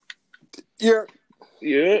Yeah.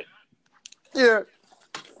 Yeah. Yeah.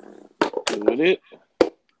 Doing it.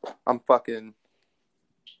 I'm fucking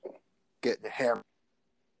getting hammered.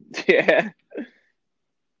 Yeah.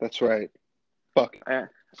 That's right. Fuck. I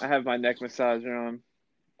have my neck massager on.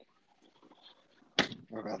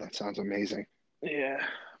 Oh god, that sounds amazing. Yeah.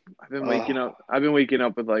 I've been waking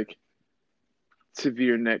up with like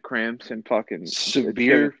severe neck cramps and fucking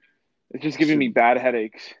Severe. It's just giving me bad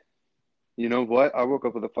headaches. You know what? I woke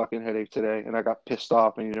up with a fucking headache today, and I got pissed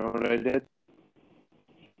off. And you know what I did?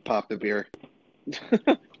 Popped the beer.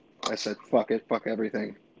 I said, "Fuck it, fuck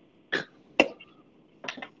everything."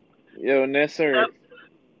 Yo, Nessa.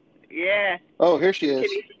 Yeah. Oh, here she is.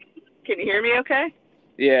 Can you hear me okay?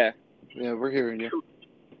 Yeah. Yeah, we're hearing you.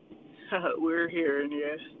 We're hearing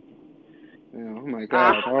you. Yeah, oh my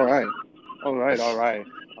god. All right.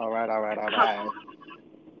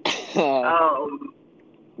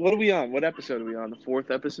 What are we on? What episode are we on? The fourth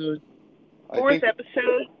episode? Fourth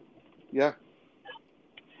episode. Yeah.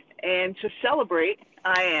 And to celebrate,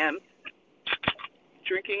 I am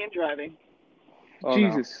drinking and driving. Oh,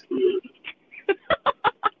 Jesus. No.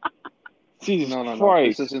 Jesus No.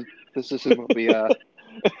 Christ. This isn't what we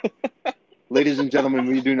ladies and gentlemen,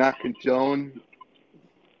 we do not condone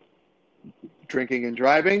drinking and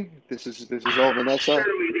driving. This is all Vanessa.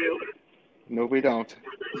 Sure we do. No, we don't.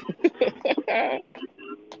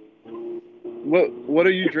 What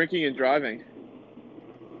are you drinking and driving?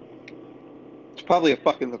 It's probably a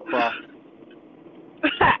fucking LaCroix.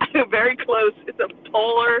 Very close. It's a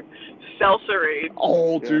Polar Seltzerade.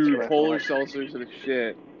 Oh, Yeah, dude, that's right. Polar seltzers are the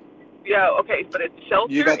shit. Yo, okay, but it's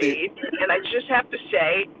You got Seltzerade, and I just have to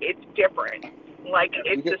say, it's different. Like,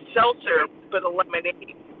 it's a seltzer, but a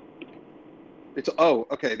lemonade.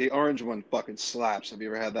 Okay. The orange one fucking slaps. Have you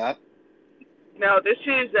ever had that? No, this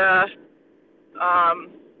is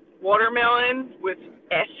watermelon with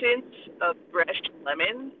essence of fresh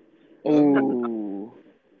lemon. Oh.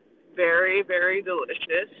 Very, very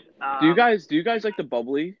delicious. Do you guys like the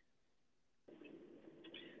bubbly?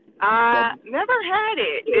 Never had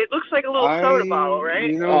it. It looks like a little soda bottle,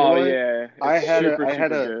 right? You know what? Yeah. I had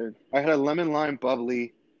good. a lemon lime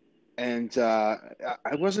bubbly, and I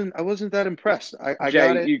wasn't that impressed. I Jay,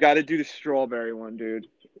 got it. you got to do the strawberry one, dude.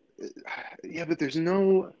 Yeah, but there's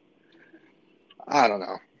no. I don't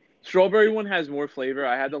know. Strawberry one has more flavor.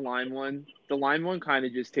 I had the lime one. The lime one kind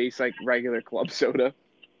of just tastes like regular club soda.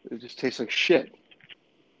 It just tastes like shit.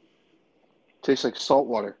 Tastes like salt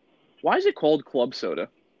water. Why is it called club soda?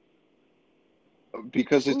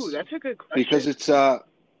 Because it's. Ooh, that's a good question. Because it's Can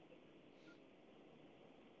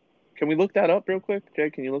we look that up real quick,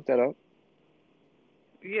 Jay? Can you look that up?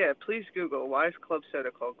 Yeah, please Google, why is club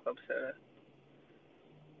soda called club soda?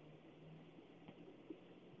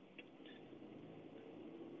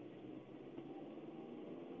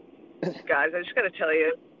 Guys, I just got to tell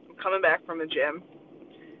you, I'm coming back from the gym,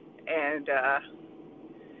 and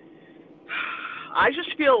I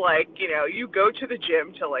just feel like, you go to the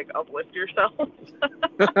gym to, like, uplift yourself.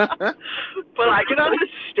 But I get on this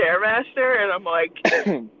Stairmaster, and I'm like,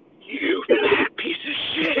 you fat piece of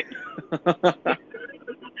shit.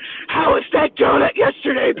 How was that donut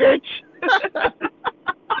yesterday, bitch?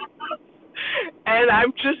 And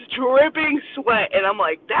I'm just dripping sweat, and I'm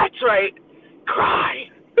like, that's right, cry.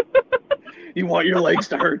 You want your legs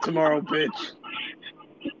to hurt tomorrow, bitch.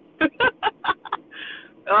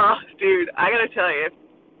 Oh, dude, I gotta tell you,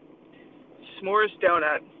 s'mores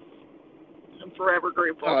donut, I'm forever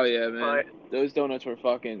grateful. Oh, yeah, man. But, those donuts were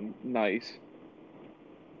fucking nice.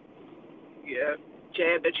 yeah,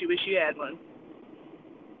 Jay, I bet you wish you had one.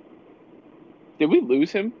 Did we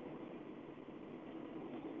lose him?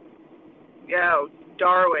 Yo,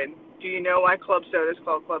 Darwin, do you know why club soda is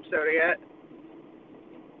called club soda yet?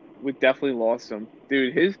 We definitely lost him.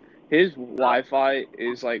 Dude, his Wi-Fi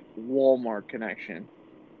is like Walmart connection.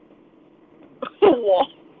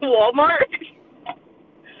 Walmart?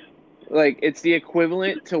 Like, it's the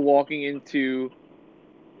equivalent to walking into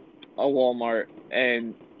a Walmart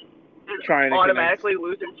and trying to automatically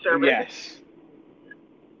losing service. Yes.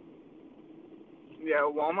 Yeah,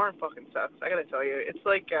 Walmart fucking sucks. I gotta tell you, it's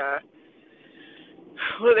like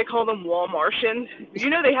what do they call them? Walmartians. You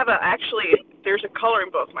know they have there's a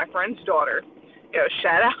coloring book. My friend's daughter.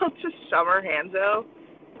 Shout out to Summer Hanzo.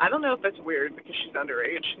 I don't know if that's weird because she's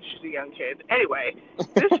underage and she's a young kid. Anyway,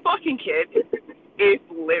 this fucking kid is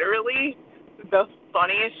literally the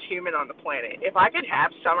funniest human on the planet. If I could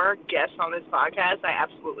have Summer guest on this podcast, I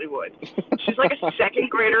absolutely would. She's like a second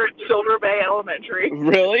grader at Silver Bay Elementary.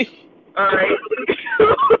 Really? All right.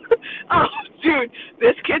 Oh, dude,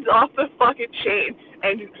 this kid's off the fucking chain,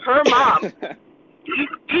 and her mom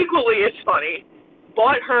equally as funny.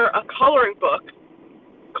 bought her a coloring book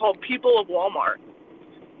called People of Walmart.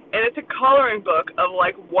 And it's a coloring book of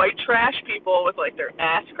like white trash people with like their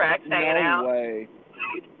ass cracks hanging out. No way.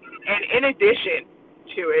 And in addition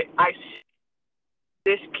to it, I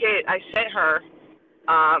sent her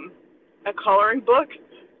a coloring book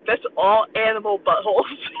that's all animal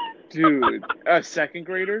buttholes. Dude, a second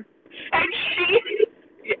grader? And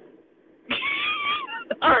she,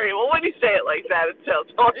 all right. Well, when you say it like that, it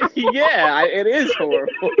sounds horrible. Yeah, it is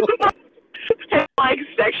horrible. It's like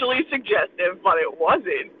sexually suggestive, but it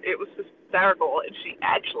wasn't. It was hysterical, and she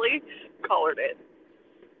actually colored it.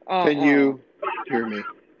 Can you hear me?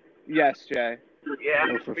 Yes, Jay. Yeah,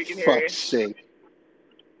 Oh, for we can hear you. fuck's sake.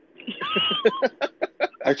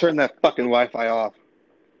 I turned that fucking Wi-Fi off.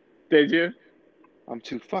 Did you? I'm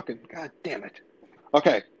too fucking... God damn it.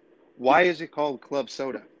 Okay. Why is it called club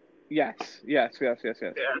soda? Yes. Yeah.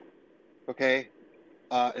 Okay.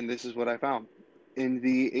 And this is what I found. In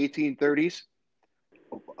the 1830s...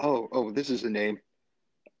 Oh, this is the name.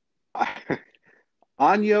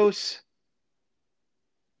 Anyos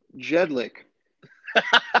Jedlik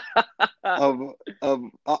of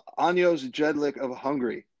Anyos Jedlik of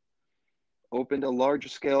Hungary opened a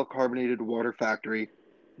large-scale carbonated water factory.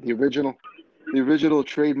 The original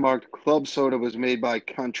trademarked club soda was made by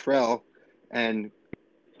Cantrell and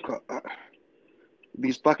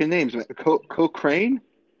these fucking names, man. Cochrane?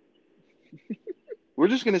 We're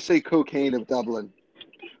just gonna say Cocaine of Dublin.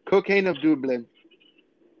 Cocaine of Dublin,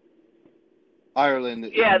 Ireland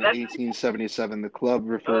in 1877. The club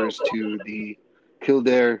refers to the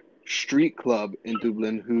Kildare Street Club in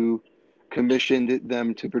Dublin, who commissioned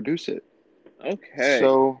them to produce it. Okay.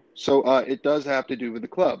 So it does have to do with the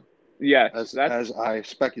club. Yes, as I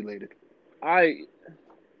speculated.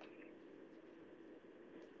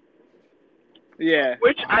 Yeah.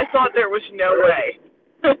 Which I thought there was no way.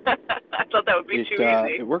 I thought that would be too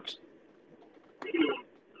easy. It works.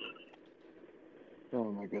 Oh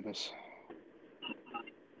my goodness.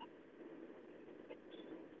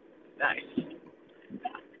 Nice.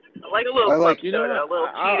 I like a little club soda, a little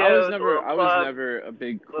Tito's, I was never a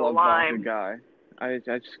big club vodka guy. I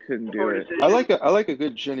just couldn't do it. I like a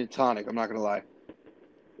good gin and tonic. I'm not gonna lie.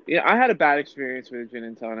 Yeah, I had a bad experience with gin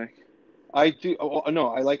and tonic. I do. Oh, no,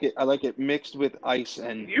 I like it. I like it mixed with ice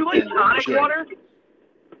and. You like tonic gin. water?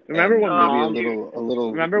 Remember when Mom? A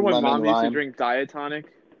little. Remember when Mom used to lime? drink diet tonic?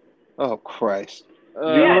 Oh Christ! Do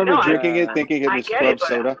you Yeah, remember drinking it, thinking it was club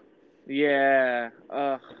soda? Yeah.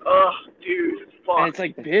 Oh, dude, fuck. And it's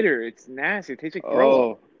like bitter. It's nasty. It tastes like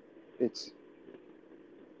throw up. It's.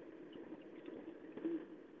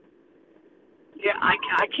 Yeah, I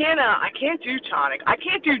can't do tonic. I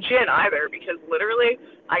can't do gin either because literally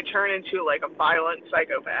I turn into like a violent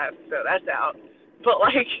psychopath. So that's out. But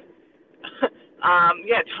like,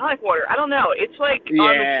 yeah, tonic water. I don't know. It's like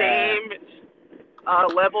on the same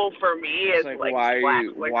level for me as like black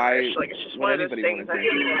licorice. Like it's just one of those things I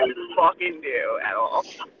can't fucking do at all.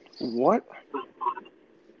 What?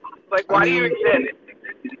 Like, why do you exist?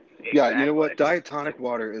 Yeah, you know what? Diet tonic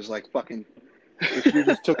water is like fucking. If you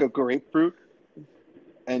just took a grapefruit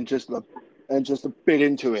and just a bit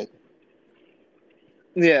into it.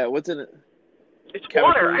 Yeah, what's in it? It's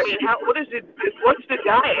water. I mean, what is it? What's the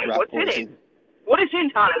diet? What's in it? What is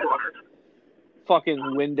in tonic water? Fucking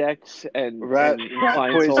Windex and rat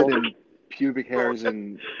poison and pubic hairs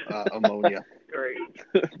and ammonia. Great.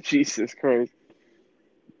 Jesus Christ.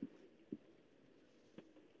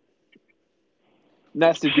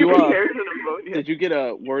 Ness, did you get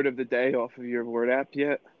a word of the day off of your word app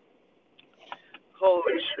yet?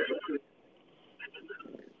 Holy shit.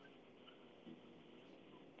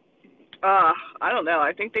 I don't know.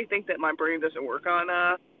 I think they think that my brain doesn't work on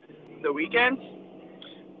the weekends.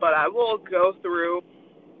 But I will go through.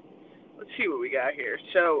 Let's see what we got here.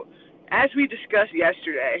 So, as we discussed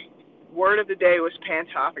yesterday, word of the day was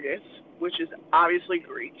pantophagus, which is obviously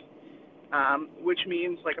Greek, which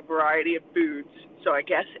means like a variety of foods. So I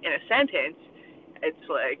guess in a sentence, it's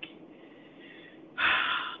like.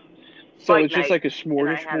 So it's just like a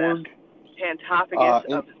smorgasbord?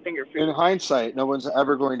 Pantophagus of finger food. In hindsight, no one's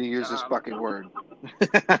ever going to use this fucking word.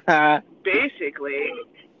 Basically,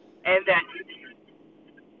 and then.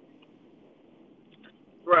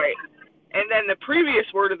 Right. And then the previous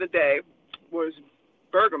word of the day was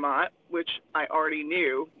bergamot, which I already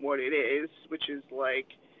knew what it is, which is like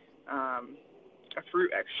a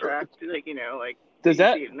fruit extract, like, you know, like. Does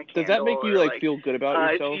that make you like feel good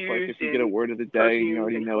about yourself? Like if you get a word of the day and you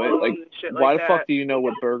already know it, like why the fuck do you know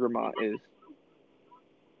what bergamot is?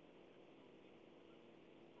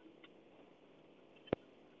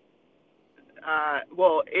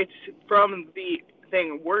 Well, it's from the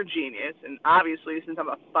thing word genius, and obviously since I'm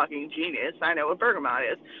a fucking genius, I know what bergamot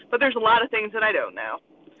is. But there's a lot of things that I don't know.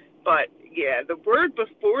 But yeah, the word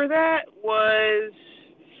before that was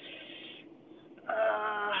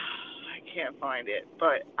I can't find it,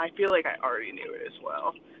 but I feel like I already knew it as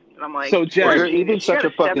well. And I'm like, so Jack, you're even such a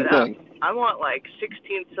fucking thing. I want like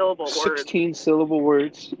 16-syllable words. 16-syllable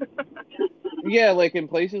words. Yeah, like in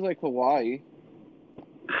places like Hawaii.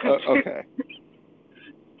 Okay.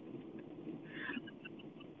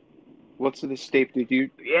 What's the state did you?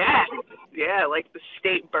 Yeah, like the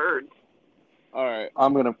state bird. All right,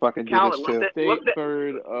 I'm gonna fucking do this too. State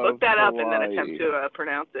bird of Look that up Hawaii. and then attempt to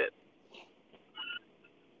pronounce it.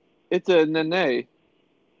 It's a nene.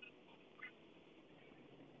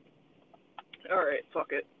 All right,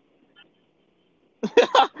 fuck it.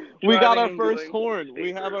 We got our first horn.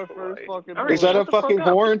 We have our first fucking horn. Is that a fucking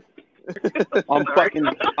horn? I'm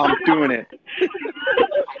doing it.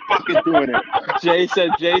 Fucking doing it. Jay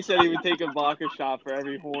said he would take a vodka shot for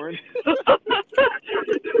every horn.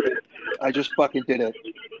 I just fucking did it.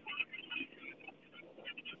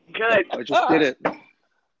 Good. I just did it.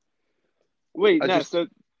 Wait, Ness,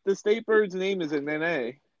 the state bird's name is a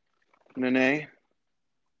nene. Nene.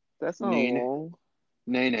 That's not long.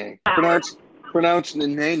 Nene. Pronounced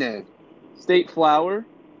nene. State flower.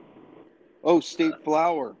 Oh, state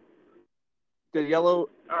flower. The yellow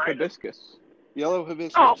hibiscus. Yellow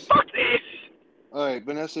hibiscus. Oh, fuck this. All right,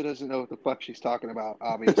 Vanessa doesn't know what the fuck she's talking about,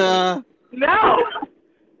 obviously. No.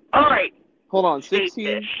 All right. Hold on,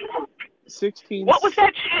 16. What was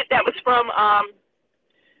that shit that was from,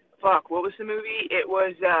 what was the movie? It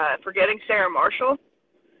was, Forgetting Sarah Marshall.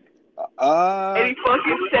 And he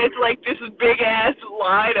fucking says, like, this big-ass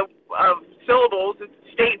line of syllables that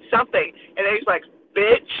states something. And then he's like,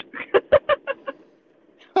 bitch.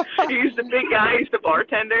 He's the big guy. He's the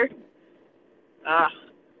bartender.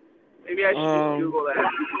 Maybe I should just Google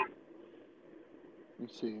that.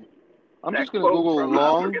 Let's see. I'm just going to Google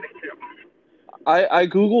long. I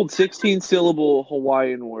Googled 16-syllable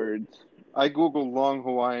Hawaiian words. I Googled long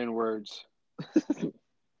Hawaiian words.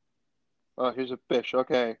 Oh, here's a fish.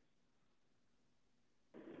 Okay.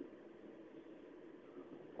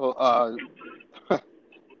 Well,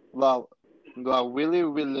 La Willy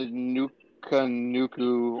Willy Nuka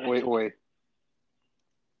Nuku. Wait.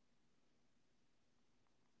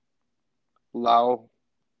 Lao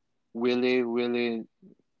Willy Willy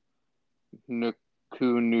Nuku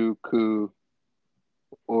Nuku.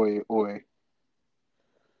 Oi.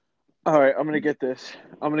 All right, I'm gonna get this.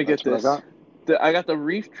 I got the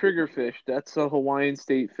reef triggerfish. That's a Hawaiian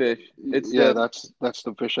state fish. That's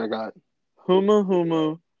the fish I got. Humu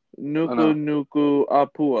nuku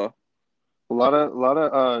apua. A lot of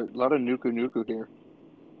nuku here.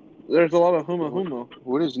 There's a lot of humu.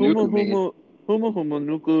 What does nuku mean? Humu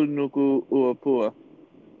nuku uapua.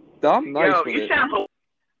 I'm nice with it.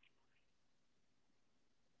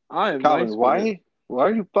 I am Colin, nice why with it. Why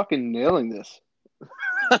are you fucking nailing this?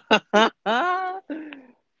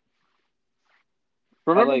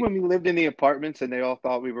 Remember when we lived in the apartments and they all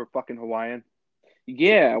thought we were fucking Hawaiian?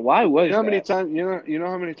 Yeah, why was you know how many times you know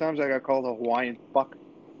how many times I got called a Hawaiian fuck?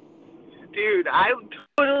 Dude, I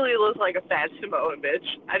totally look like a fat Samoan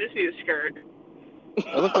bitch. I just need a skirt.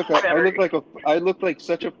 I look like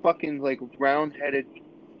such a fucking like round-headed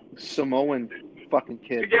Samoan fucking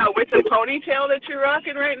kid. Yeah, with the ponytail that you're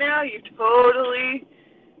rocking right now, you totally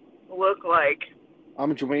look like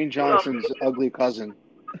I'm Dwayne Johnson's ugly cousin.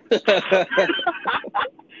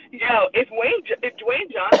 Yo, if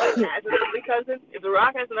Dwayne Johnson has an ugly cousin, if The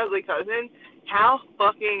Rock has an ugly cousin, how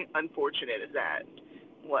fucking unfortunate is that?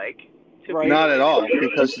 Like, not at all,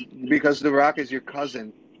 because The Rock is your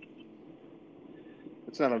cousin.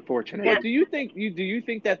 It's not unfortunate. But do you think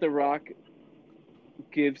that The Rock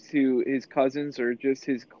gives to his cousins or just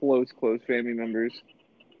his close family members?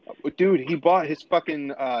 Dude, he bought his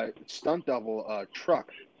fucking stunt double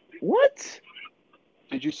truck. What?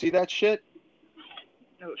 Did you see that shit?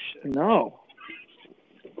 Oh shit. No.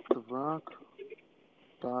 The Rock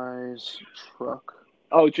buys truck.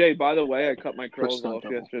 Oh, Jay, by the way, I cut my curls off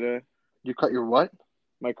yesterday. You cut your what?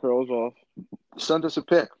 My curls off. Send us a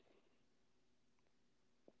pic.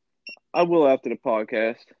 I will after the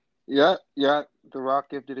podcast. Yeah. The Rock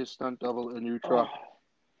gifted his stunt double a new truck. Oh,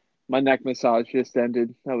 my neck massage just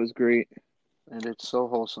ended. That was great. And it's so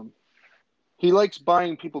wholesome. He likes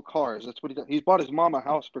buying people cars. That's what he does. He's bought his mom a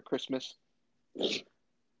house for Christmas. This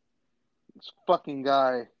fucking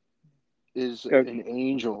guy is an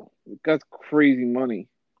angel. Got crazy money.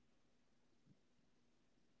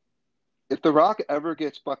 If The Rock ever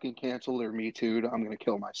gets fucking canceled or Me Too'd, I'm going to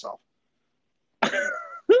kill myself.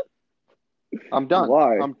 I'm done.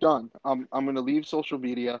 Why? I'm done. I'm going to leave social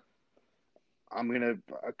media. I'm going to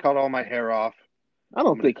cut all my hair off. I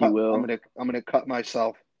don't think you will. I'm going to cut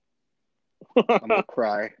myself. I'm going to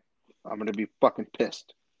cry. I'm going to be fucking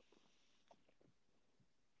pissed.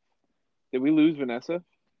 Did we lose Vanessa?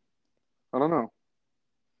 I don't know.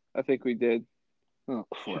 I think we did. Oh,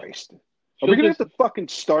 Christ. Are we going to have to fucking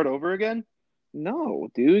start over again? No,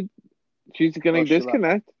 dude. She's going to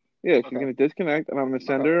disconnect. Yeah, she's going to disconnect, and I'm going to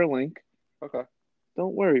send her a link. Okay.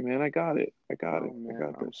 Don't worry, man. I got it.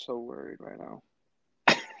 Man, I'm so worried right now.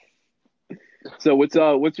 So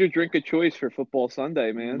what's your drink of choice for football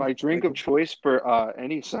Sunday, man? My drink of choice for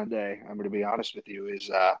any Sunday, I'm going to be honest with you, is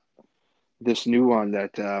this new one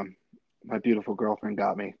that my beautiful girlfriend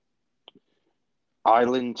got me.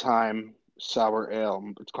 Island Time Sour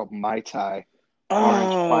Ale. It's called Mai Tai.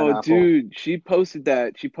 Oh, dude, she posted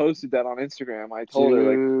that. She posted that on Instagram. I told her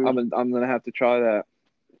like I'm gonna have to try that.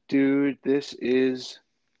 Dude, this is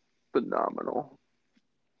phenomenal.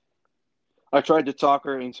 I tried to talk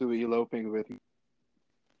her into eloping with me.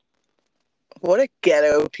 What a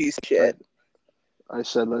ghetto piece of shit. I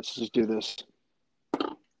said, let's just do this.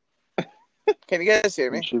 Can you guys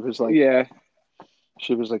hear me? And she was like, yeah.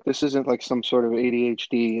 She was like, this isn't like some sort of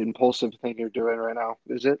ADHD impulsive thing you're doing right now,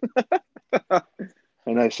 is it?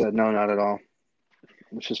 And I said, no, not at all.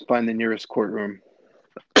 Let's just find the nearest courtroom.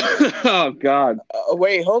 Oh, God.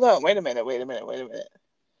 Wait, hold on. Wait a minute.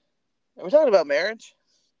 Are we talking about marriage?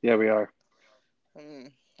 Yeah, we are.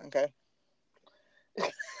 Okay.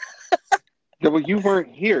 Yeah, well, you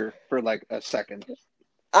weren't here for like a second.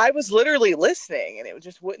 I was literally listening, and it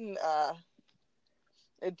just wouldn't.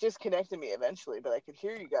 It disconnected me eventually, but I could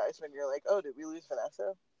hear you guys when you're like, "Oh, did we lose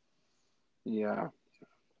Vanessa?" Yeah,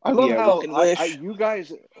 I love how you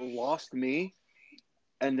guys lost me,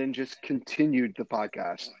 and then just continued the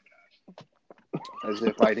podcast as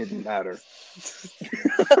if I didn't matter.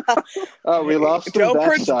 Oh, we lost them. Don't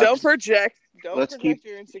project. Don't project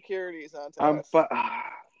your insecurities onto us.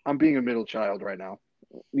 I'm being a middle child right now.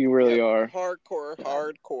 You really are. Hardcore.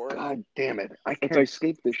 God damn it. I can't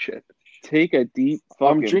escape this shit. Take a deep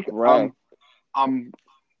fucking breath. I'm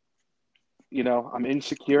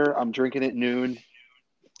insecure. I'm drinking at noon.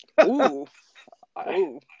 Ooh.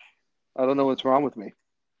 I don't know what's wrong with me.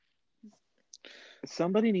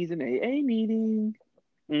 Somebody needs an AA meeting.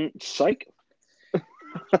 Psych.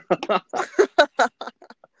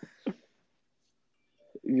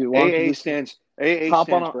 AA stands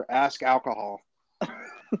for Ask Alcohol.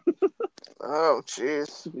 Oh,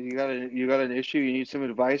 jeez. You got an issue? You need some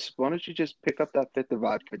advice? Why don't you just pick up that fifth of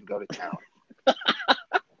vodka and go to town,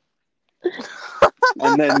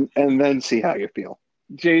 and then see how you feel.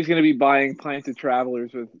 Jay's gonna be buying pints of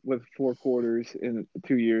Travelers with 4 quarters in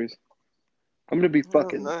 2 years. I'm gonna be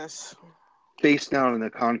fucking face down in the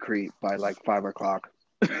concrete by like 5 o'clock.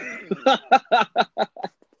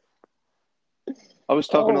 I was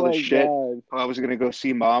talking all this shit. God. I was gonna go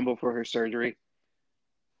see Mom before her surgery.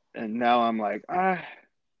 And now I'm like, I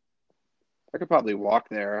could probably walk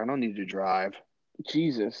there. I don't need to drive.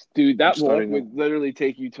 Jesus, dude, that walk would literally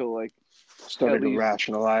take you till like starting to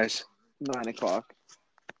rationalize 9 o'clock.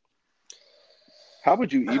 How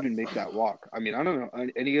would you even make that walk? I mean, I don't know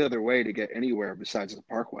any other way to get anywhere besides the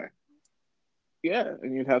Parkway. Yeah,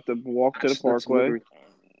 and you'd have to walk to the Parkway. You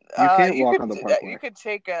can't walk on the Parkway. You could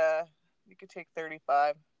take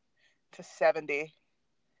 35 to 70.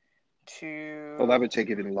 Well, that would take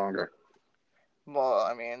even longer. Well,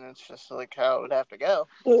 I mean, it's just like how it would have to go.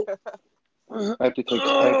 I have to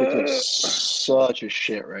take such a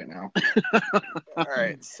shit right now. All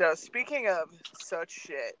right. So speaking of such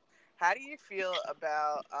shit, how do you feel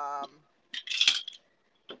about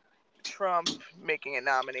Trump making a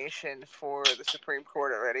nomination for the Supreme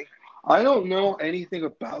Court already? I don't know anything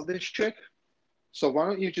about this chick, so why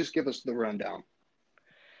don't you just give us the rundown?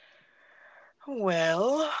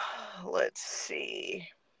 Well, let's see.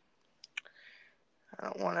 I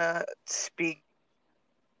don't want to speak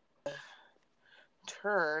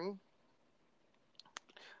turn.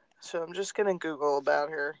 So I'm just going to Google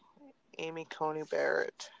about her. Amy Coney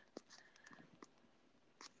Barrett.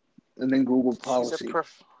 And then Google policy.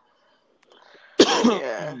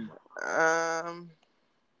 Yeah.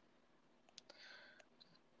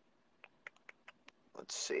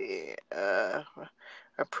 Let's see.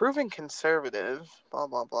 A proven conservative, blah,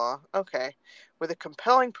 blah, blah. Okay. With a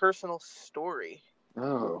compelling personal story.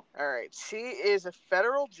 Oh. All right. She is a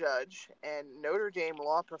federal judge and Notre Dame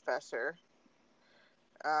law professor.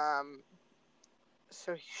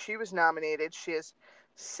 So she was nominated. She has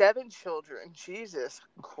 7 children. Jesus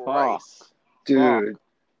Christ. Dude.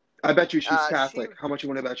 I bet you she's Catholic. How much you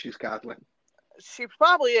want to bet she's Catholic? She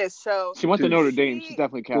probably is. So she went to Notre Dame. She's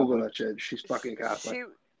definitely Catholic. Google that shit. She's fucking Catholic.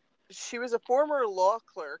 She was a former law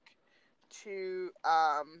clerk to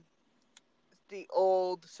the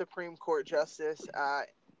old Supreme Court Justice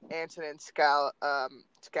Antonin Scalia,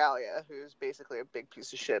 who's basically a big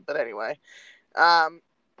piece of shit. But anyway,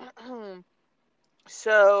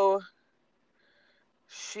 so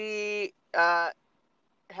she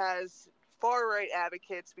has far-right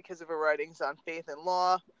advocates because of her writings on faith and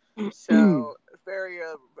law. So very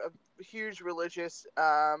a huge religious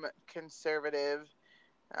conservative.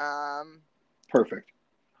 Perfect.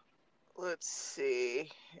 Let's see.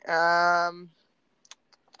 Trying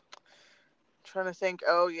to think.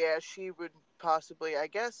 Oh yeah, she would possibly, I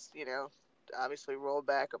guess, obviously roll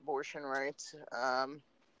back abortion rights.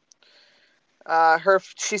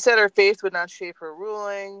 She said her faith would not shape her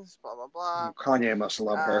rulings. Blah blah blah. Kanye must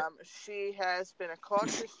love her. She has been a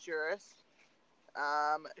cautious jurist.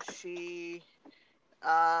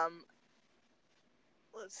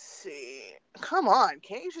 Let's see. Come on,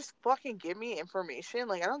 can't you just fucking give me information?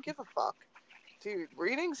 Like, I don't give a fuck. Dude,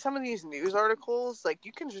 reading some of these news articles, like,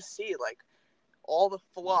 you can just see, like, all the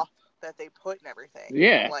fluff that they put and everything.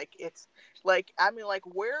 Yeah. Like, it's, like, I mean, like,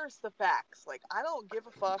 where's the facts? Like, I don't give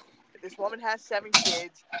a fuck if this woman has 7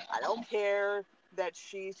 kids. I don't care that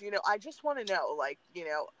she's, I just want to know, like,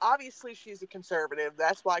 obviously she's a conservative.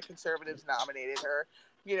 That's why conservatives nominated her.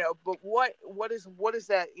 But what does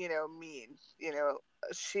that, mean?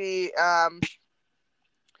 She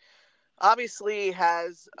obviously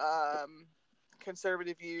has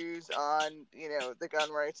conservative views on, the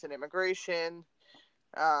gun rights and immigration.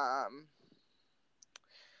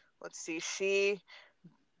 Let's see. She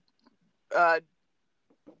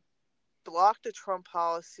blocked a Trump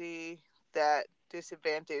policy that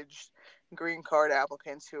disadvantaged green card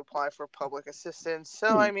applicants who apply for public assistance.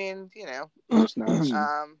 So, I mean, That's nice.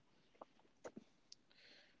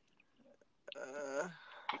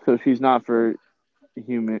 So she's not for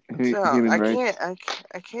human rights.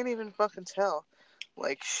 I can't even fucking tell.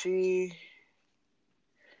 Like, she...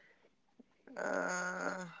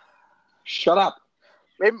 Shut up.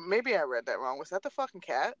 Maybe I read that wrong. Was that the fucking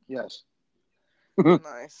cat? Yes.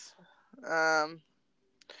 Nice.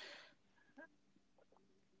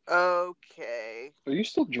 Okay. Are you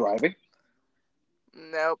still driving?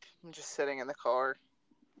 Nope. I'm just sitting in the car.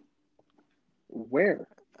 Where?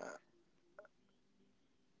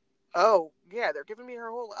 Oh, yeah. They're giving me her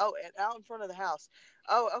whole... Oh, out in front of the house.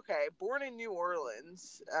 Oh, okay. Born in New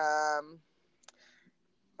Orleans.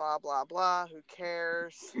 Blah, blah, blah. Who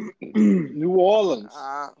cares? New Orleans.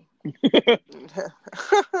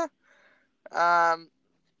 Her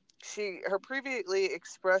previously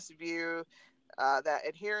expressed view that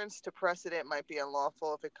adherence to precedent might be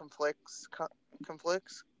unlawful if it conflicts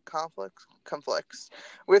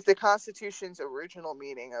with the Constitution's original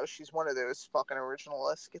meaning. Oh, she's one of those fucking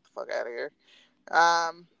originalists. Get the fuck out of here.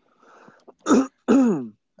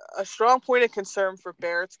 A strong point of concern for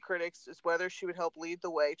Barrett's critics is whether she would help lead the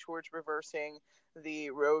way towards reversing the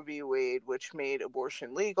Roe v. Wade, which made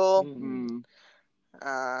abortion legal. Mm-hmm.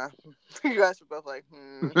 You guys were both like,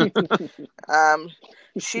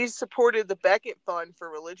 She supported the Beckett Fund for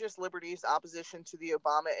Religious Liberties opposition to the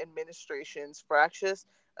Obama administration's fractious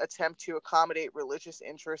attempt to accommodate religious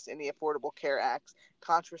interests in the Affordable Care Act's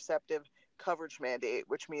contraceptive coverage mandate,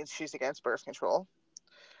 which means she's against birth control.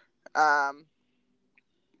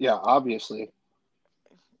 Yeah, obviously.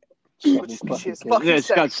 She's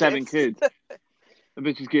got 7 kids. The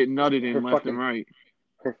bitch is getting nutted in left and right.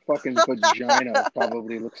 Her fucking vagina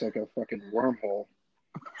probably looks like a fucking wormhole.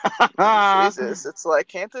 Jesus, it's like,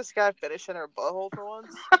 can't this guy finish in her butthole for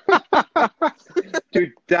once?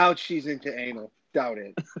 Dude, doubt she's into anal. Doubt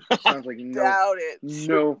it. Sounds like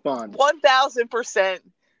no fun. 1,000%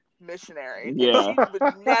 missionary. Yeah. She would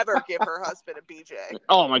never give her husband a BJ.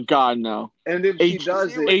 Oh my God, no. And if she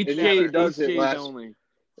does it,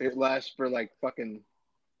 it lasts for like fucking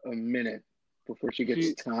a minute before she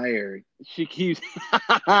gets tired. She keeps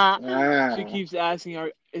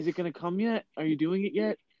asking, is it gonna come yet? Are you doing it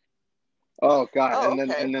yet? Oh God.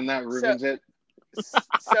 And then that ruins it.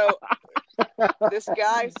 So this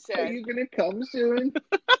guy said, are you gonna come soon?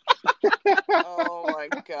 Oh my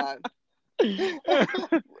God.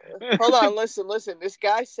 Hold on, listen. This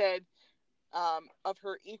guy said, of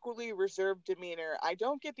her equally reserved demeanor, I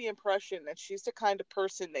don't get the impression that she's the kind of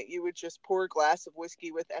person that you would just pour a glass of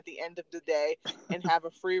whiskey with at the end of the day and have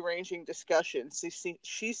a free-ranging discussion.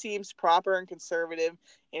 She seems proper and conservative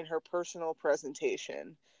in her personal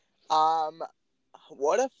presentation.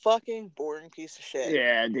 What a fucking boring piece of shit.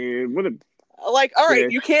 Yeah, dude. What a... Like, all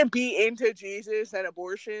right, you can't be into Jesus and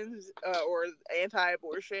abortions or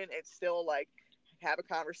anti-abortion and still, like, have a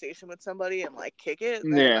conversation with somebody and like kick it,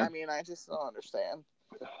 then I mean, I just don't understand.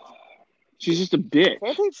 She's just a bitch.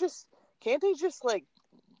 Can't they just like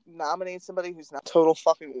nominate somebody who's not total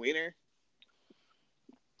fucking wiener?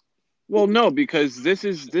 Well, no, because this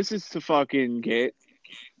is to fucking get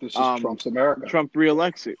Trump's America. Trump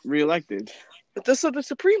reelected. But the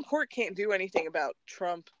Supreme Court can't do anything about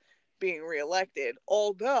Trump being reelected,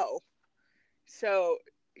 although. So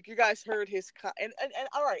you guys heard his and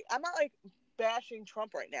all right, I'm not like bashing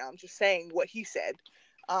Trump right now. I'm just saying what he said.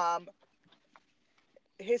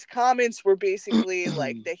 His comments were basically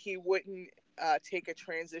like that he wouldn't take a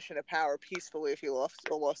transition of power peacefully if he lost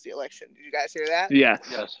the election. Did you guys hear that?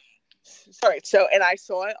 Yes. Sorry. So, and I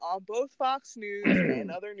saw it on both Fox News and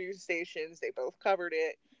other news stations. They both covered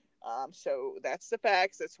it. So that's the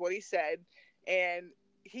facts. That's what he said. And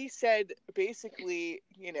he said basically,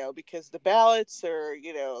 you know, because the ballots are,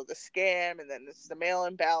 you know, the scam, and then this is the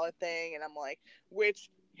mail-in ballot thing. And I'm like, which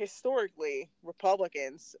historically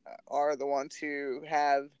Republicans are the ones who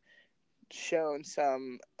have shown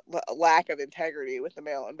some lack of integrity with the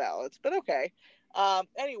mail-in ballots. But okay.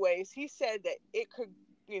 Anyways, he said that it could,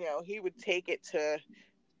 you know, he would take it to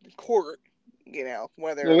court, you know,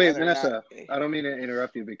 whether. Well, wait, whether Vanessa, I don't mean to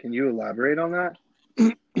interrupt you, but can you elaborate on that?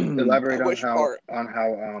 Elaborate on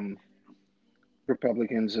how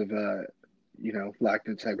Republicans have, you know, lacked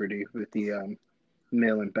integrity with the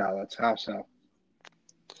mail-in ballots. How so?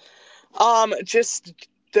 Just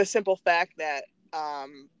the simple fact that,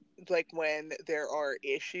 like when there are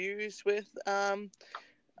issues with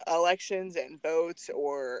elections and votes,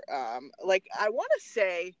 or like I want to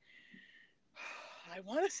say,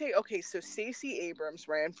 okay, so Stacey Abrams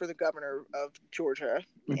ran for the governor of Georgia,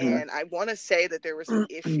 and I want to say that there was an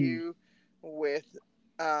issue with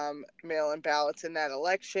mail-in ballots in that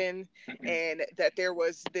election, and that there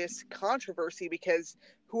was this controversy because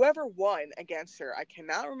whoever won against her, I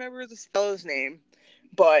cannot remember this fellow's name,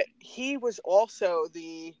 but he was also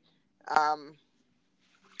the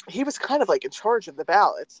he was kind of like in charge of the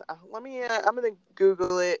ballots. Let me I'm gonna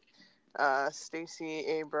Google it. Stacey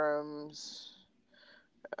Abrams,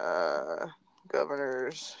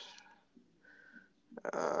 governor's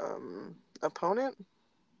opponent.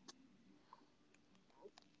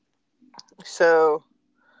 So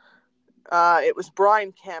it was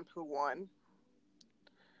Brian Kemp who won,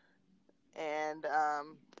 and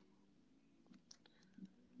I'm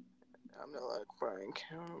gonna look Brian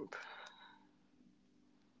Kemp.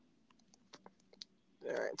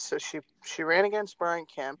 All right, so she ran against Brian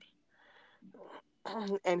Kemp,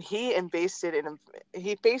 and he faced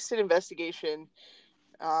an investigation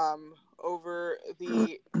over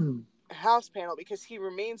the House panel because he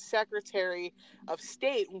remained Secretary of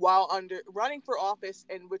State while running for office,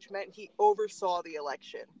 and which meant he oversaw the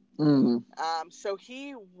election. So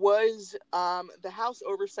he was the House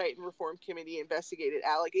Oversight and Reform Committee investigated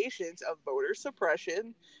allegations of voter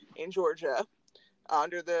suppression in Georgia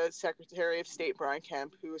under the Secretary of State Brian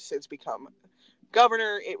Kemp, who has since become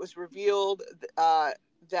governor. It was revealed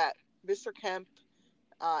that Mr. Kemp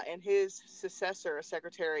and his successor,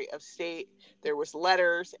 Secretary of State, there was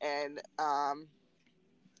letters, and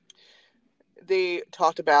they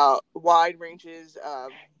talked about wide ranges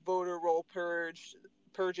of voter roll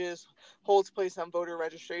purges, holds place on voter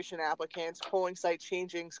registration applicants, polling site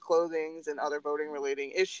changings, clothings, and other voting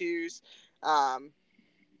relating issues.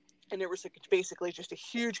 And there was basically just a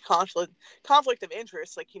huge conflict of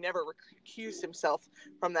interest. Like, he never recused himself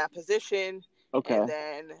from that position. Okay. And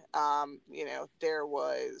then, you know, there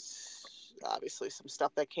was obviously some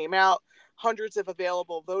stuff that came out. Hundreds of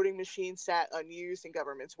available voting machines sat unused in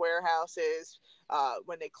government's warehouses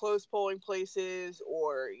when they closed polling places,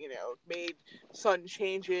 or, you know, made sudden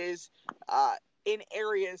changes in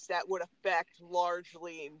areas that would affect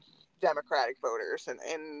largely Democratic voters.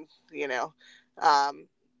 And you know,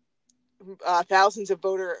 thousands of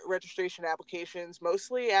voter registration applications,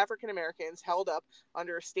 mostly African Americans, held up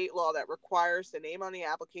under a state law that requires the name on the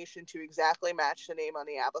application to exactly match the name on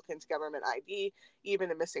the applicant's government ID.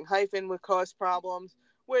 Even a missing hyphen would cause problems,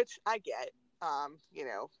 which I get. You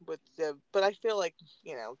know, but I feel like,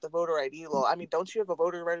 you know, the voter ID law. I mean, don't you have a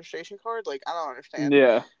voter registration card? Like, I don't understand.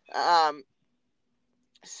 Yeah.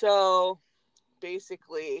 So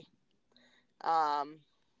basically,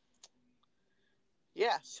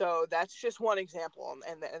 yeah, so that's just one example,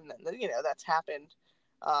 and you know, that's happened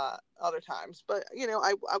other times. But you know,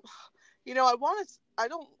 I want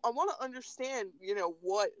to understand, you know,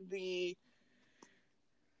 what the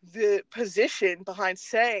position behind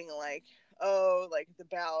saying, like, oh, like the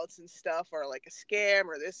ballots and stuff are like a scam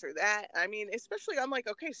or this or that. I mean, especially, I'm like,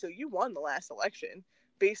 okay, so you won the last election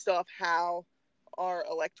based off how our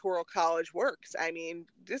electoral college works. I mean,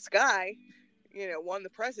 this guy, won the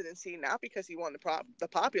presidency not because he won the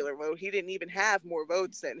popular vote. He didn't even have more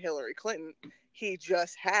votes than Hillary Clinton. He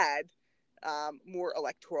just had more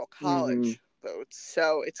electoral college votes.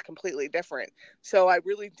 So it's completely different. So I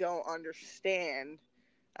really don't understand,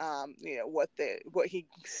 what he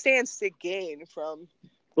stands to gain from.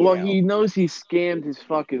 Well, he knows he scammed his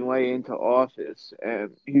fucking way into office,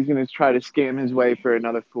 and he's going to try to scam his way for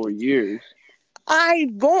another 4 years. I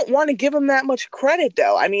don't want to give him that much credit,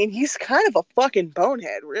 though. I mean, he's kind of a fucking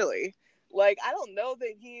bonehead, really. Like, I don't know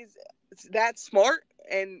that he's that smart,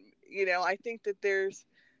 and, I think that there's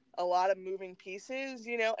a lot of moving pieces,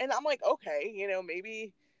 and I'm like, okay,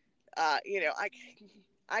 maybe, I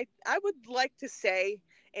would like to say,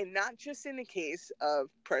 and not just in the case of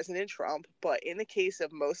President Trump, but in the case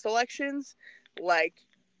of most elections, like,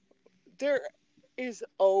 there is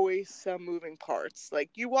always some moving parts. Like,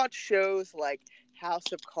 you watch shows like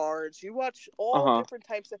House of Cards, you watch all different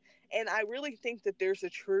types of, and I really think that there's a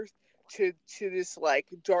truth to this, like,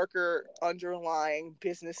 darker underlying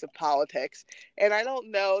business of politics. And I don't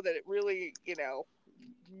know that it really,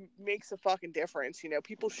 makes a fucking difference.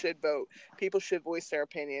 People should vote. People should voice their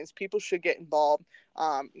opinions. People should get involved,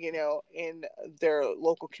 in their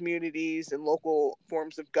local communities and local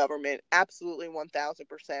forms of government. Absolutely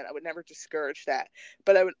 1000%. I would never discourage that.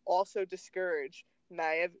 But I would also discourage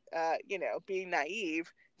being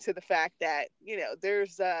naive to the fact that,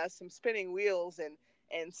 there's some spinning wheels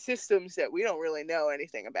and systems that we don't really know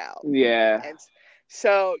anything about. Yeah. And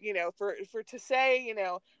so, for to say,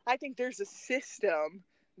 I think there's a system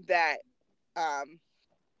that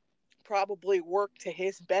probably worked to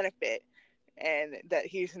his benefit, and that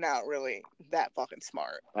he's not really that fucking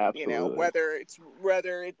smart. Absolutely.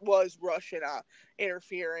 Whether it was Russian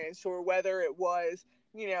interference, or whether it was,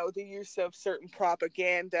 the use of certain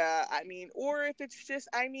propaganda. I mean, or if it's just,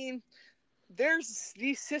 there's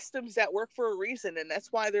these systems that work for a reason, and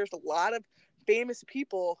that's why there's a lot of famous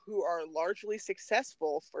people who are largely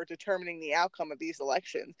successful for determining the outcome of these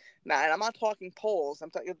elections. Now, and I'm not talking polls.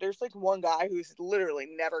 I'm talking, there's like one guy who's literally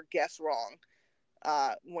never guessed wrong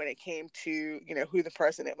when it came to, who the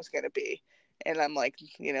president was going to be. And I'm like,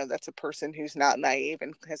 that's a person who's not naive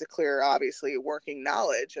and has a clear, obviously, working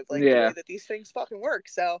knowledge of, like, the way that these things fucking work.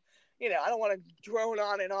 So, I don't want to drone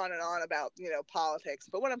on and on and on about, politics.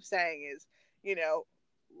 But what I'm saying is,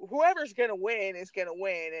 whoever's going to win is going to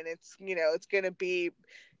win. And it's, it's going to be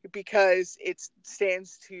because it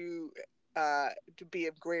stands to be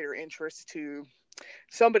of greater interest to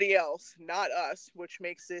somebody else, not us, which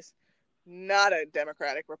makes this not a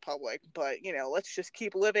democratic republic. But, let's just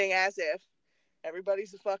keep living as if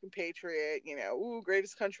everybody's a fucking patriot,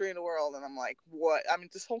 greatest country in the world. And I'm like, what? I mean,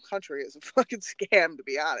 this whole country is a fucking scam, to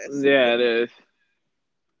be honest. Yeah, it is.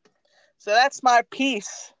 So that's my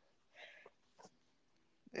piece.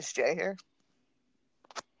 Is Jay here?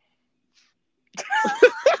 That's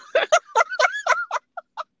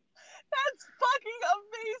fucking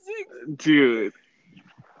amazing. Dude.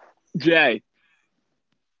 Jay.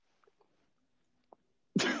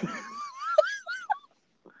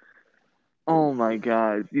 Oh my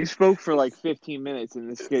god. You spoke for like 15 minutes in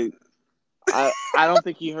this case. I don't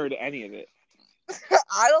think he heard any of it.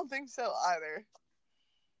 I don't think so either.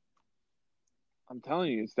 I'm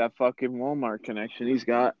telling you, it's that fucking Walmart connection he's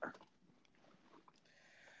got.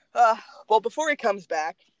 Well, before he comes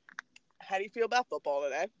back, how do you feel about football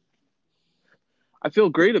today? I feel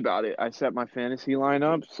great about it. I set my fantasy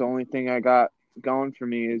lineup. The only thing I got going for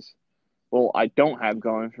me is, well, I don't have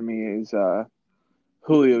going for me is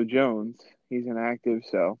Julio Jones. He's inactive,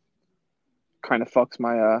 so kind of fucks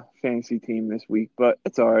my fantasy team this week, but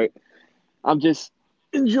it's all right. I'm just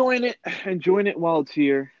enjoying it while it's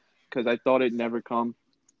here, because I thought it'd never come.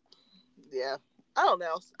 Yeah. I don't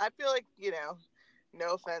know. I feel like,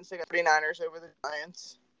 no offense, they got 49ers over the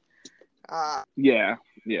Giants. Yeah.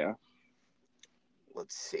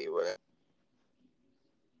 Let's see what.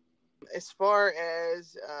 As far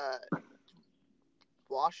as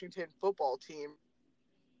Washington football team,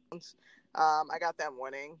 I got them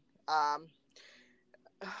winning.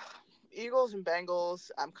 Eagles and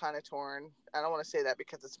Bengals, I'm kind of torn. I don't want to say that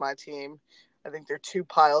because it's my team. I think they're two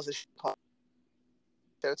piles of shit.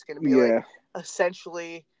 So it's going to be like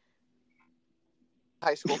essentially a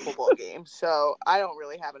high school football game. So I don't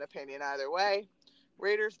really have an opinion either way.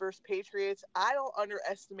 Raiders versus Patriots. I don't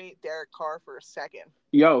underestimate Derek Carr for a second.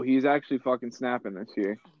 Yo, he's actually fucking snapping this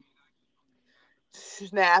year.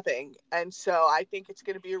 Snapping. And so I think it's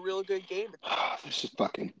going to be a real good game. This is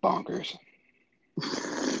fucking bonkers.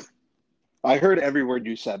 I heard every word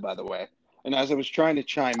you said, by the way. And as I was trying to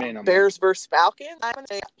chime in, Bears versus Falcons. I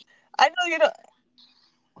know you don't.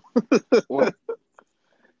 What?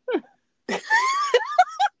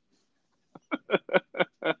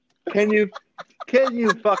 Can you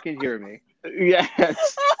fucking hear me?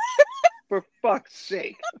 Yes. For fuck's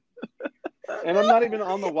sake. And I'm not even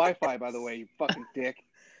on the Wi-Fi, by the way, you fucking dick.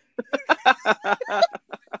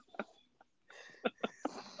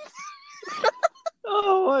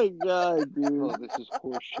 Oh my god, Oh, dude. this is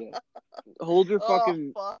horseshit. Hold your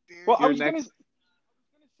fucking. Oh, fuck, dude. Well, I Your was gonna next-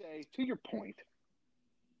 say, to your point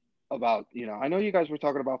about, I know you guys were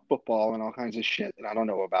talking about football and all kinds of shit that I don't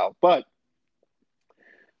know about, but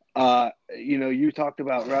you talked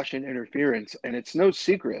about Russian interference, and it's no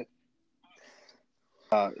secret.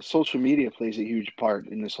 Social media plays a huge part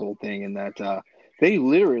in this whole thing, in that they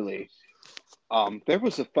literally, there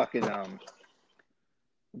was a fucking,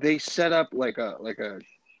 they set up like a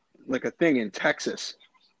thing in Texas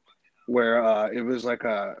where it was like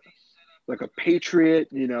a patriot,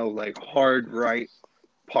 like hard right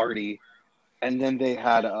party, and then they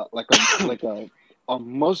had a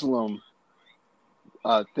Muslim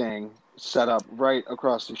thing set up right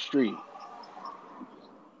across the street,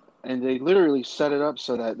 and they literally set it up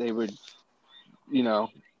so that they would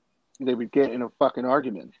get in a fucking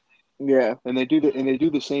argument. Yeah. And they do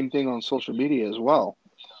the same thing on social media as well.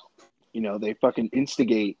 They fucking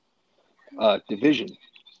instigate division.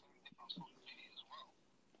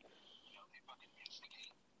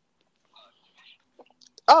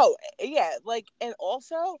 Oh, yeah, like, and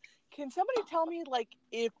also, can somebody tell me, like,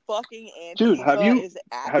 if fucking Antifa Dude, is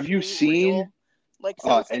have you actually seen real? Like,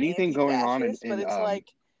 so it's anything going on anti-fascist, but it's like,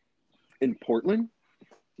 in Portland?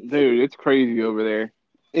 Dude, it's crazy over there.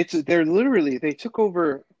 They're literally, they took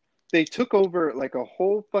over like a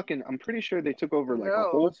whole fucking, I'm pretty sure they took over like a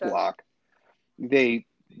whole what's that? block. They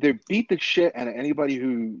beat the shit out of anybody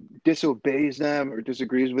who disobeys them or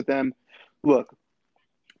disagrees with them. Look,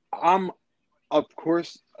 I'm of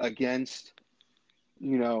course against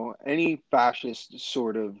any fascist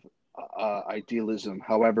sort of idealism.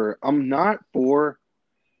 However, I'm not for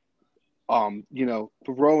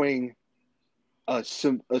throwing a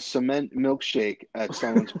cement milkshake at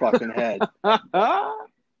someone's fucking head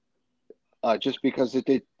just because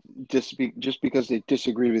they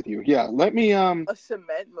disagree with you. Yeah, let me a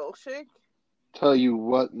cement milkshake? tell you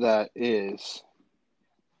what that is.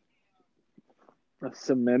 A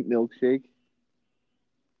cement milkshake.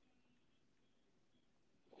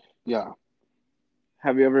 Yeah.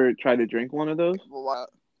 Have you ever tried to drink one of those? What?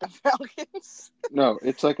 The Falcons? No,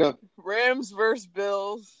 it's like a Rams versus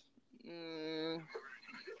Bills.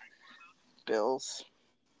 Bills.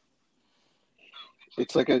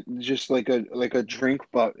 it's like a drink,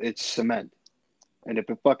 but it's cement. And if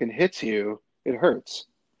it fucking hits you, it hurts.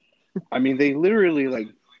 I mean, they literally, like,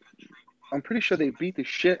 I'm pretty sure they beat the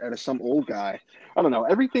shit out of some old guy. I don't know.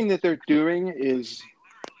 Everything that they're doing is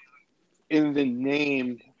in the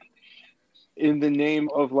name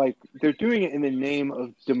of, like, they're doing it in the name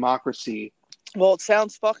of democracy. Well, it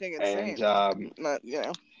sounds fucking insane. And Not,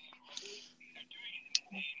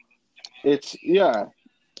 it's, yeah,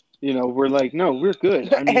 we're like, no, we're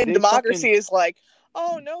good. I mean, and they democracy fucking, is like,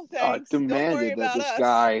 oh, no thanks. Don't worry demanded that about this us.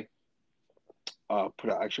 guy.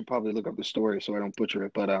 I should probably look up the story so I don't butcher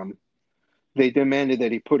it, but they demanded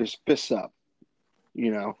that he put his fists up,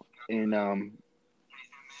 in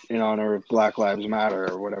honor of Black Lives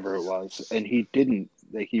Matter or whatever it was, and he didn't.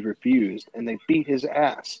 Like, he refused, and they beat his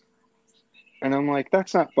ass. And I'm like,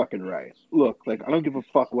 that's not fucking right. Look, like, I don't give a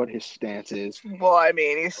fuck what his stance is. Well, I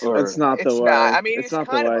mean, he's It's not the it's way. not. I mean, It's he's not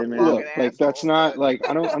the kind of way, a man. fucking Look, like, that's asshole, not but- like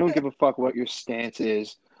I don't give a fuck what your stance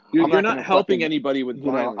is. You're not not gonna helping fucking- anybody with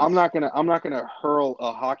violence. I'm not gonna hurl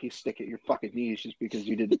a hockey stick at your fucking knees just because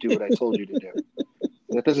you didn't do what I told you to do.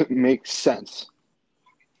 That doesn't make sense.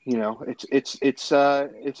 It's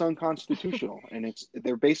unconstitutional, and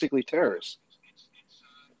they're basically terrorists.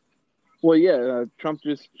 Well, yeah, Trump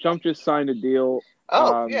just signed a deal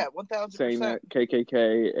Oh, Um, yeah, saying 1,000%. that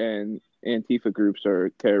KKK and Antifa groups are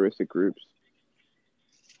terroristic groups.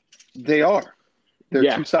 They are. They're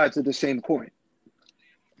Yeah. two sides of the same coin.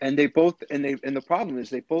 And they both and the problem is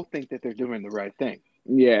they both think that they're doing the right thing.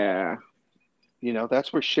 Yeah.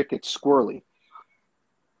 That's where shit gets squirrely.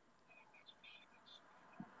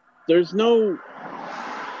 There's no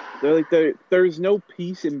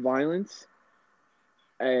peace in violence,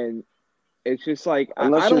 and it's just like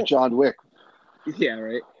Unless I you're don't. John Wick. Yeah,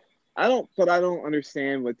 right. I don't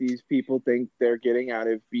understand what these people think they're getting out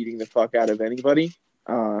of beating the fuck out of anybody.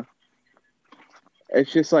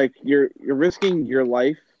 It's just like you're risking your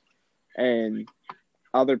life and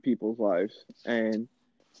other people's lives, and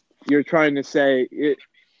you're trying to say it.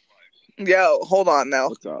 Yo, hold on now.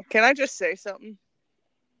 What's up? Can I just say something?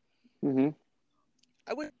 Mm-hmm.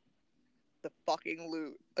 I would to fucking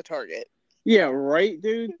loot a Target. Yeah, right,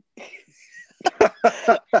 dude.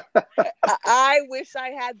 I wish I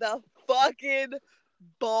had the fucking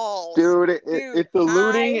balls. Dude, Dude, if the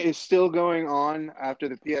looting I- is still going on after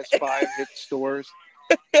the PS5 hits stores,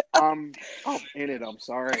 I'm in it. I'm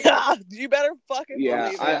sorry. you better fucking Yeah,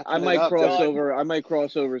 believe it. I Snapping it might up, cross dude. over. I might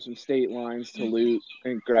cross over some state lines to loot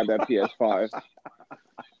and grab that PS5.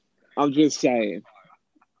 I'm just saying.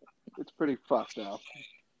 It's pretty fucked up.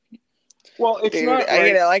 Well, it's Dude, not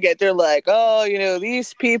right. I get they're like, oh,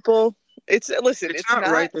 these people. Listen, It's not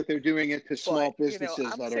right that they're doing it to small but, businesses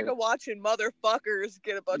I'm that sick are, of watching motherfuckers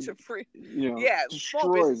get a bunch of free. you know, Yeah,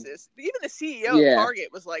 small destroyed. businesses. Even the CEO of Yeah. Target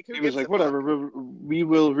was like, "Who He gives was like, a fuck?" whatever, we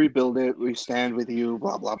will rebuild it. We stand with you,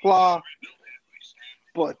 blah, blah, blah.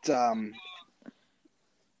 But, I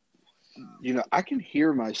can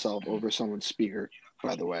hear myself over someone's speaker,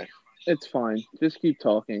 by the way. It's fine. Just keep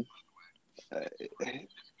talking.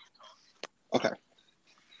 Okay.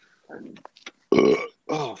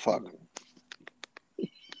 Oh, fuck.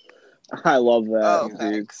 I love that, Oh, dude.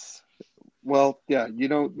 thanks. Well, yeah, you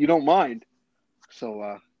don't mind.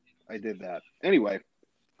 So, I did that. Anyway.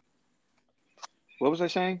 What was I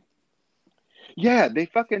saying? Yeah, they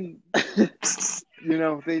fucking,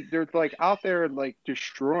 they're like out there like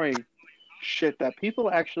destroying shit that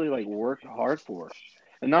people actually like worked hard for.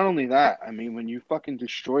 And not only that, I mean, when you fucking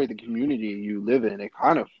destroy the community you live in, it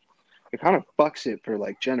kind of fucks it for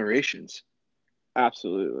like generations.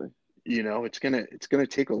 Absolutely. It's gonna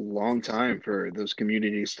take a long time for those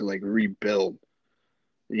communities to like rebuild.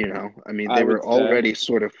 I mean, they were already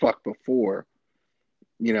sort of fucked before.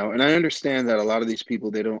 And I understand that a lot of these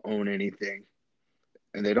people, they don't own anything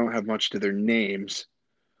and they don't have much to their names.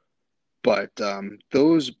 But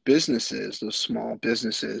those businesses, those small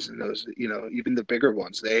businesses, and those, even the bigger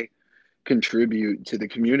ones, they contribute to the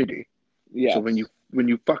community. Yeah. So when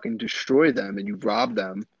you fucking destroy them and you rob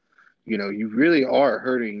them, you really are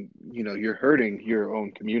hurting, you're hurting your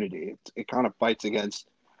own community. It kind of fights against,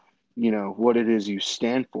 what it is you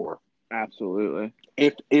stand for. Absolutely.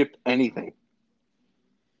 If anything.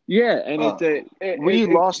 Yeah, and we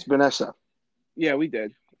lost Vanessa. Yeah, we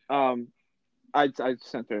did. I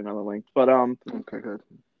sent her another link, but okay, good.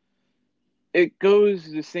 It goes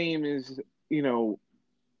the same as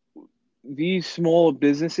these small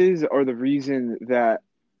businesses are the reason that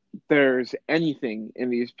there's anything in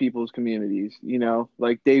these people's communities.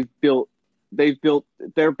 Like they're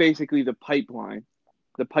basically the pipeline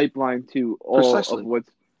to all Precisely.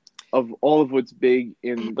 of what's big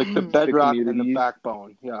in like the bedrock the and the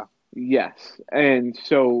backbone. Yeah. Yes, and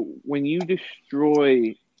so when you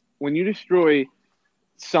destroy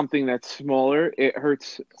something that's smaller, it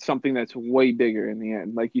hurts something that's way bigger in the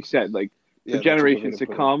end. Like you said, like the generations to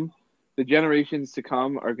come are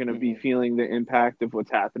going to be feeling the impact of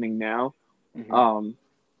what's happening now.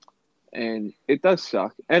 And it does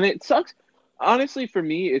suck. And it sucks. Honestly, for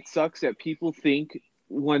me, it sucks that people think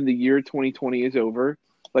when the year 2020 is over,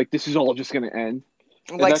 like this is all just going to end.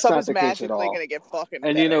 Like something's magically going to get fucking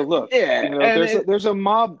better. And look, yeah, there's a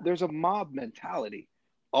mob mentality.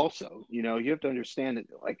 Also, you have to understand that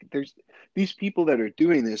like there's these people that are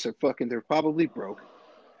doing this they're probably broke.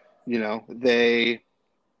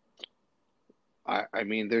 I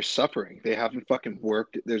mean, they're suffering. They haven't fucking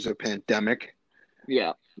worked. There's a pandemic.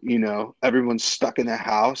 Yeah. Everyone's stuck in the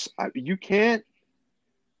house. You can't,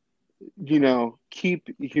 keep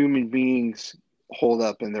human beings holed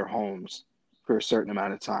up in their homes for a certain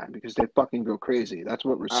amount of time because they fucking go crazy. That's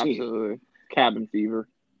what we're seeing. Absolutely. Cabin fever.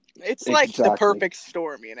 It's like the perfect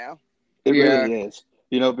storm, It really is.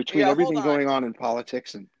 Between everything on. going on in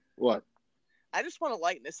politics and what? I just want to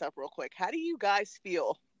lighten this up real quick. How do you guys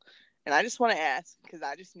feel? And I just want to ask, because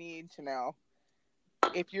I just need to know,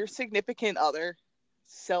 if your significant other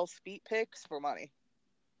sells feet pics for money.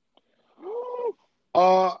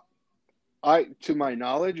 To my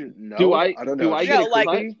knowledge, no. I don't know.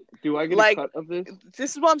 Do I get a cut of this?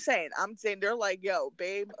 This is what I'm saying. I'm saying they're like, yo,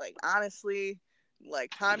 babe, like honestly,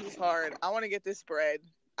 like times is hard. I want to get this bread.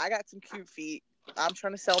 I got some cute feet. I'm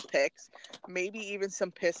trying to sell pics. Maybe even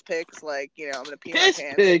some piss pics. Like, I'm gonna pee my pants.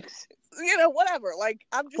 Pics. Whatever. Like,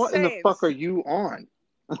 I'm just saying. What in the fuck are you on?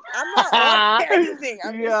 I'm not on anything.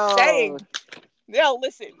 I'm just saying. Yo,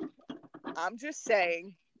 listen. I'm just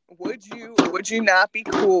saying. Would you not be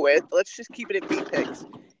cool with? Let's just keep it at feet pics.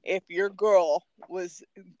 If your girl was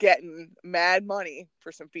getting mad money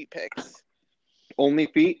for some feet pics. Only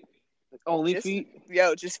feet. Feet?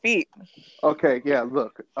 Yo, just feet. Okay, yeah.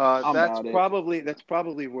 Look, that's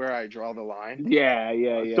probably where I draw the line. Yeah.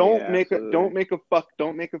 Don't make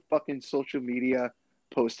a fucking social media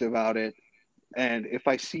post about it. And if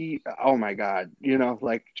I see, oh my god,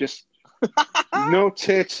 like just No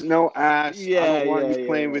tits, no ass. I Yeah, don't want yeah, you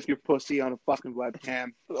playing yeah. with your pussy on a fucking webcam.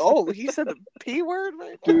 Oh, he said the P word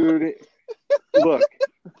right now? Dude, look,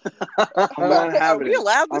 I'm not Are having we it.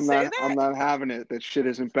 allowed to I'm say not. that? I'm not having it. That shit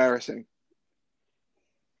is embarrassing.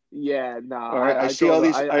 Yeah, no. All right, I see draw all the-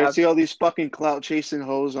 these. I see all these fucking clout chasing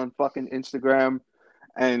hoes on fucking Instagram,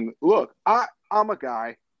 and look, I'm a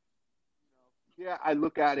guy. Yeah, I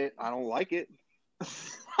look at it. I don't like it.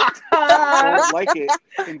 Don't like it.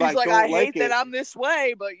 And by He's like, don't I like hate it, that I'm this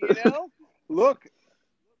way, but you know. look,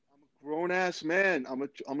 I'm a grown ass man. I'm a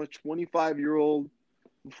 25-year-old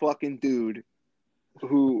fucking dude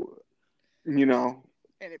who, you know,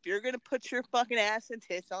 And if you're gonna put your fucking ass and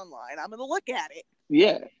tits online, I'm gonna look at it.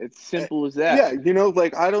 Yeah, it's simple as that. yeah, you know,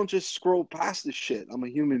 like I don't just scroll past this shit. I'm a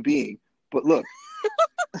human being. But look,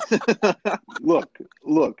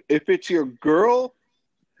 look. If it's your girl,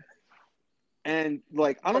 and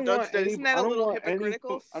like I don't want any. Isn't that I a don't little want any.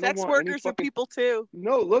 hypocritical? I don't Sex want any workers are fucking. people too.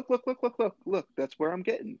 No, look. That's where I'm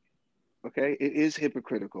getting. Okay, it is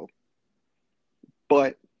hypocritical,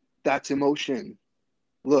 but that's emotion.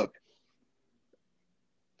 Look,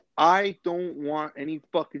 I don't want any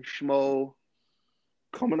fucking schmo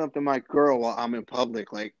coming up to my girl while I'm in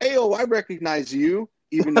public, like, "Hey, yo, I recognize you,"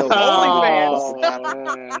 even though OnlyFans.